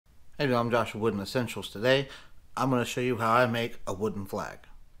Hey, I'm Josh with Wooden Essentials. Today, I'm going to show you how I make a wooden flag.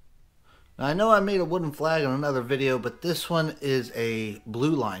 Now, I know I made a wooden flag in another video, but this one is a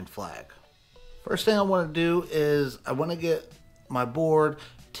blue line flag. First thing I want to do is I want to get my board,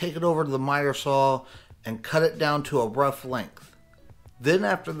 take it over to the miter saw, and cut it down to a rough length. Then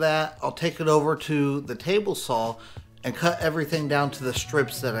after that, I'll take it over to the table saw and cut everything down to the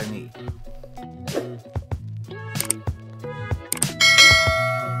strips that I need.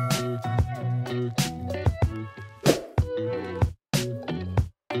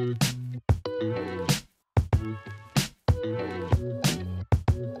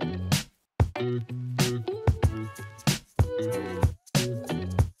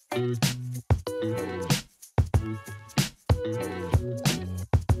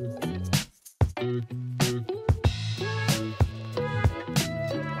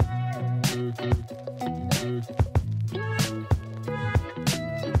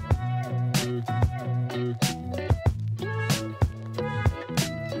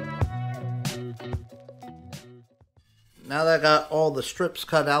 Now that I got all the strips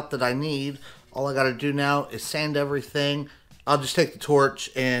cut out that I need, all I got to do now is sand everything. I'll just take the torch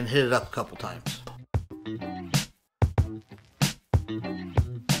and hit it up a couple times.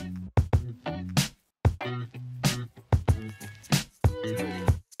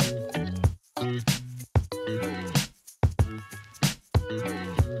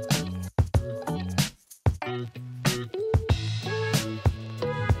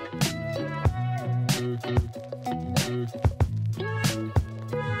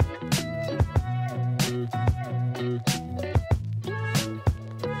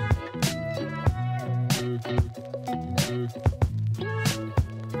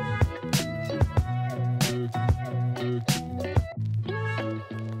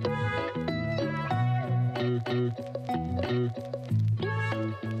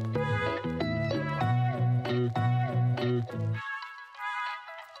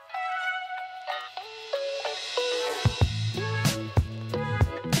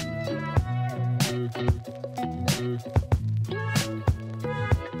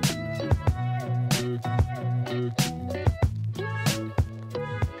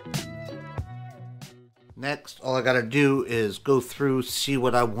 Next, all I got to do is go through, see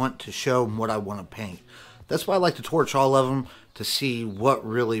what I want to show and what I want to paint. That's why I like to torch all of them, to see what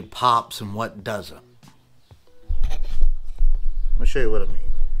really pops and what doesn't. Let me show you what I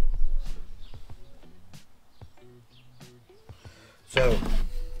mean. So,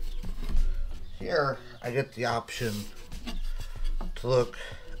 here I get the option to look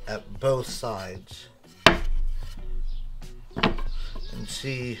at both sides and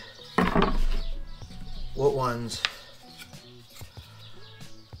see what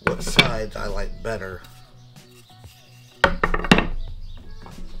sides I like better,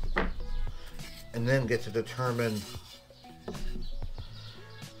 and then get to determine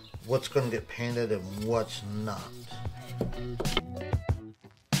what's going to get painted and what's not.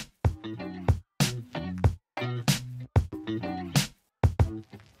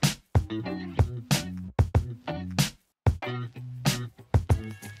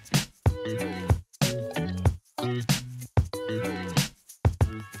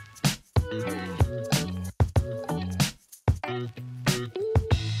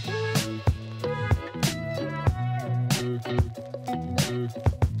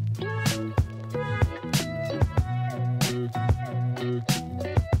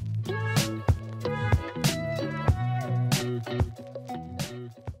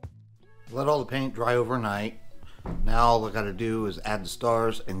 Let all the paint dry overnight. Now all I got to do is add the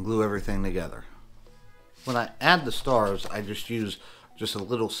stars and glue everything together. When I add the stars, I just use a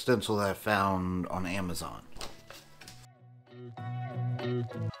little stencil that I found on Amazon.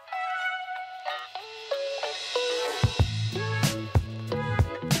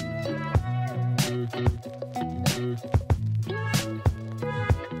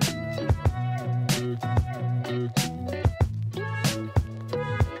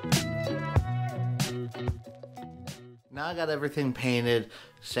 Now I got everything painted,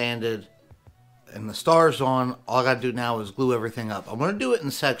 sanded, and the stars on. All I got to do now is glue everything up. I'm going to do it in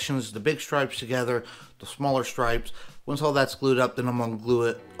sections, the big stripes together, the smaller stripes. Once all that's glued up, then I'm going to glue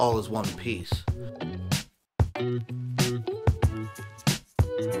it all as one piece.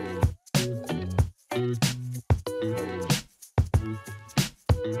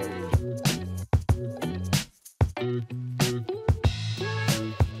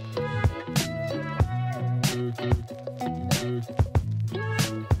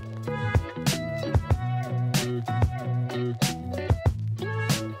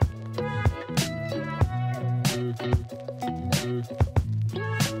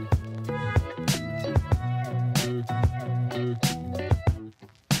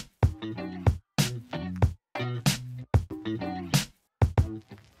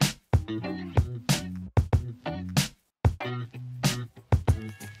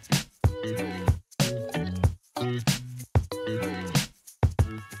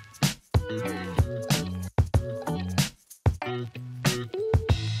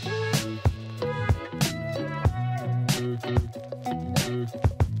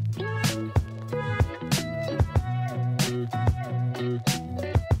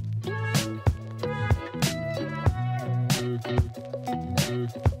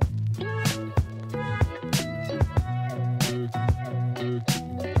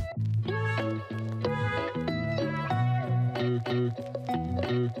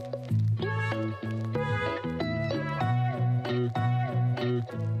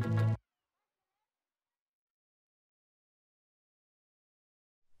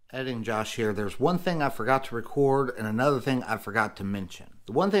 Editing Josh here. There's one thing I forgot to record and another thing I forgot to mention.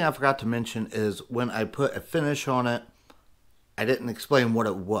 The one thing I forgot to mention is when I put a finish on it, I didn't explain what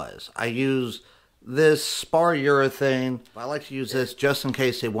it was. I use this spar urethane. I like to use this just in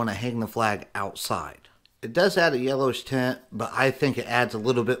case they want to hang the flag outside. It does add a yellowish tint, but I think it adds a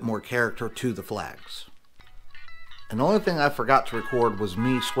little bit more character to the flags. And the only thing I forgot to record was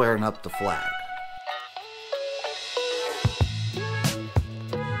me squaring up the flag.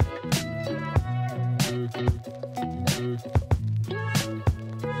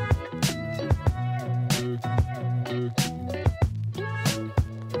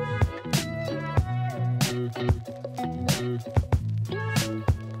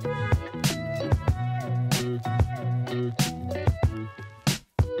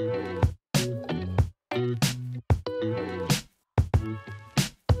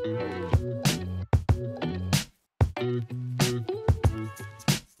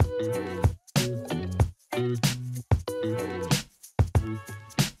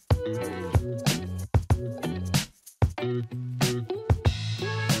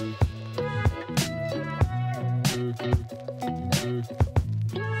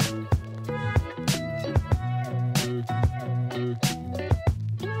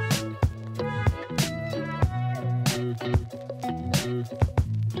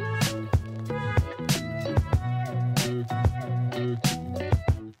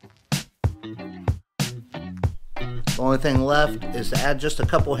 The only thing left is to add just a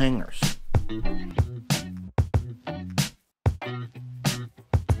couple hangers.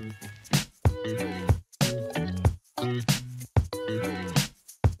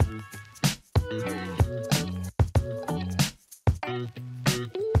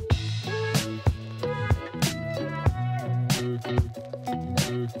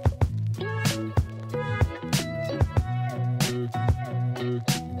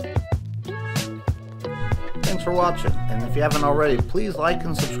 Thanks for watching, and if you haven't already, please like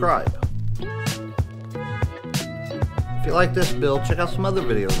and subscribe. If you like this build, check out some other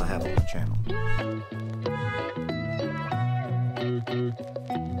videos I have on the channel.